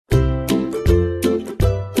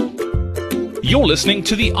You're listening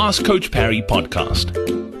to the Ask Coach Parry podcast.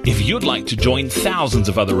 If you'd like to join thousands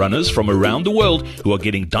of other runners from around the world who are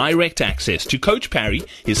getting direct access to Coach Parry,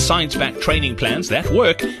 his science-backed training plans that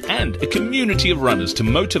work, and a community of runners to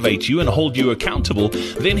motivate you and hold you accountable,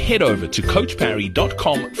 then head over to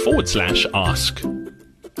coachparry.com/ask.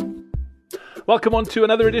 Welcome on to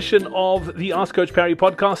another edition of the Ask Coach Parry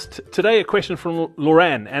podcast. Today, a question from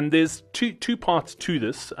Lauren, and there's two parts to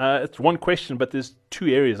this. It's one question, but there's two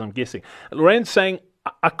areas, I'm guessing. Lauren's saying,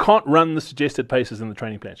 I can't run the suggested paces in the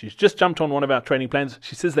training plan. She's just jumped on one of our training plans.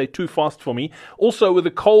 She says they're too fast for me. Also, with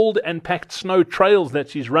the cold and packed snow trails that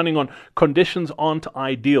she's running on, conditions aren't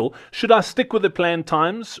ideal. Should I stick with the planned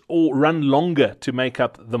times or run longer to make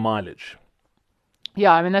up the mileage?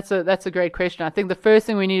 Yeah, I mean, that's a great question. I think the first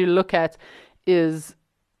thing we need to look at is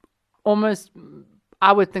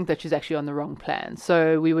I would think that she's actually on the wrong plan.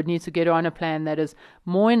 So we would need to get her on a plan that is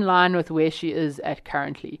more in line with where she is at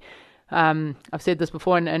currently. I've said this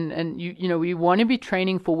before, and you know, we want to be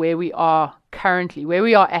training for where we are currently, where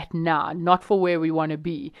we are at now, not for where we want to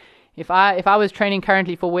be. If I was training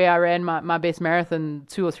currently for where I ran my best marathon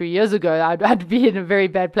 2 or 3 years ago, I'd be in a very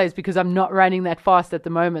bad place because I'm not running that fast at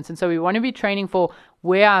the moment. And so we want to be training for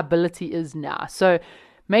where our ability is now. So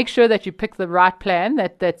make sure that you pick the right plan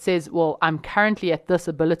that says, well, I'm currently at this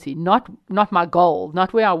ability, not my goal,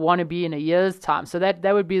 not where I want to be in a year's time. So that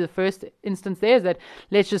would be the first instance there, is that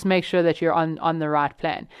let's just make sure that you're on the right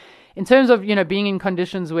plan. In terms of, you know, being in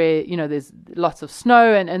conditions where, you know, there's lots of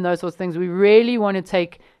snow and those sorts of things, we really want to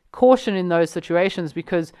take caution in those situations,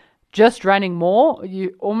 because just running more,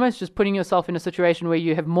 you almost just putting yourself in a situation where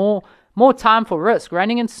you have more time for risk.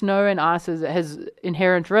 Running in snow and ice has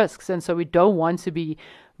inherent risks, and so we don't want to be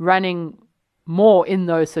running more in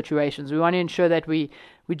those situations. We want to ensure that we're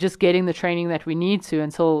just getting the training that we need to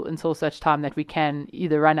until such time that we can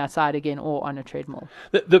either run outside again or on a treadmill.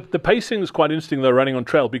 The pacing is quite interesting, though, running on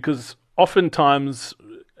trail, because oftentimes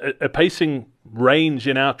a pacing range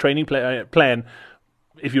in our training plan,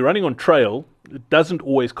 if you're running on trail, it doesn't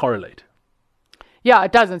always correlate. Yeah,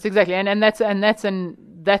 it doesn't, exactly, and that's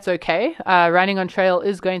okay. Running on trail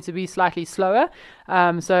is going to be slightly slower,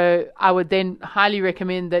 so I would then highly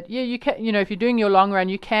recommend that. Yeah, you can. You know, if you're doing your long run,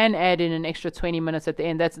 you can add in an extra 20 minutes at the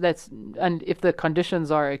end. That's and if the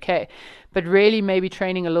conditions are okay, but really maybe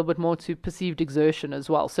training a little bit more to perceived exertion as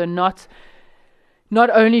well. So not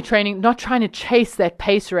only training, not trying to chase that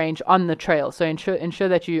pace range on the trail. So ensure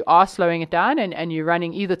that you are slowing it down and you're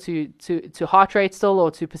running either to heart rate still or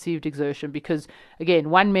to perceived exertion, because again,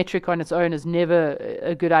 one metric on its own is never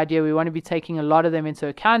a good idea. We want to be taking a lot of them into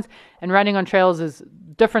account, and running on trails is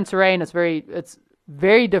different terrain. It's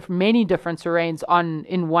very different, many different terrains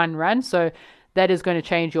in one run. So that is going to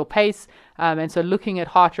change your pace. And so looking at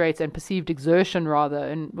heart rates and perceived exertion rather.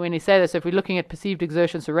 And when you say this, if we're looking at perceived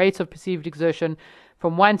exertion, so rates of perceived exertion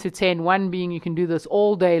from 1 to 10, 1 being you can do this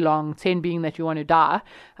all day long, 10 being that you want to die,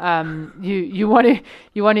 you want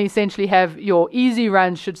to essentially have your easy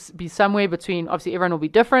run should be somewhere between, obviously everyone will be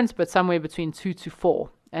different, but somewhere between 2 to 4.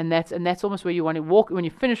 And that's almost where you want to walk. When you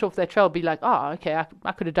finish off that trail, be like, oh, okay,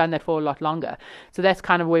 I could have done that for a lot longer. So that's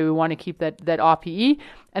kind of where we want to keep that RPE.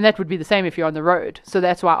 And that would be the same if you're on the road. So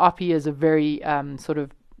that's why RPE is a very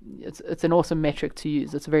it's an awesome metric to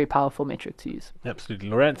use. It's a very powerful metric to use. Absolutely,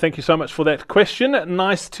 Laurent. Thank you so much for that question.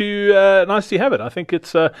 Nice to have it. I think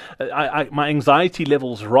it's my anxiety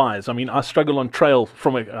levels rise. I mean, I struggle on trail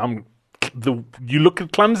you look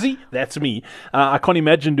at clumsy, that's me. I can't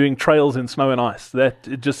imagine doing trails in snow and ice. That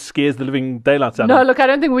it just scares the living daylights out of me. No, look, I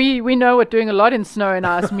don't think we know what doing a lot in snow and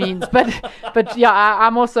ice means. But yeah,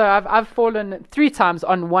 I'm also I've fallen 3 times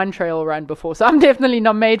on one trail run before, so I'm definitely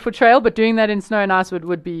not made for trail. But doing that in snow and ice would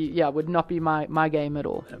not be my game at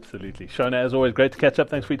all. Absolutely, Shona, as always, great to catch up.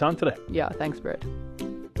 Thanks for your time today. Yeah, thanks, Brett.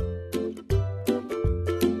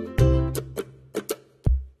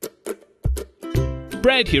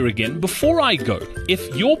 Brad here again. Before I go,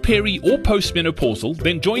 if you're peri or postmenopausal,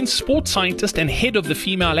 then join sports scientist and head of the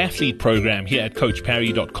female athlete program here at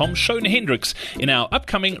coachparry.com, Shona Hendricks, in our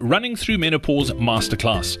upcoming Running Through Menopause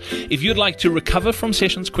Masterclass. If you'd like to recover from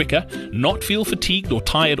sessions quicker, not feel fatigued or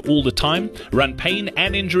tired all the time, run pain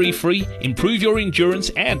and injury free, improve your endurance,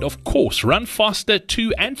 and of course run faster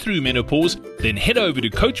to and through menopause, then head over to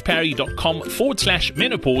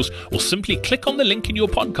coachparry.com/menopause or simply click on the link in your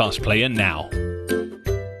podcast player now.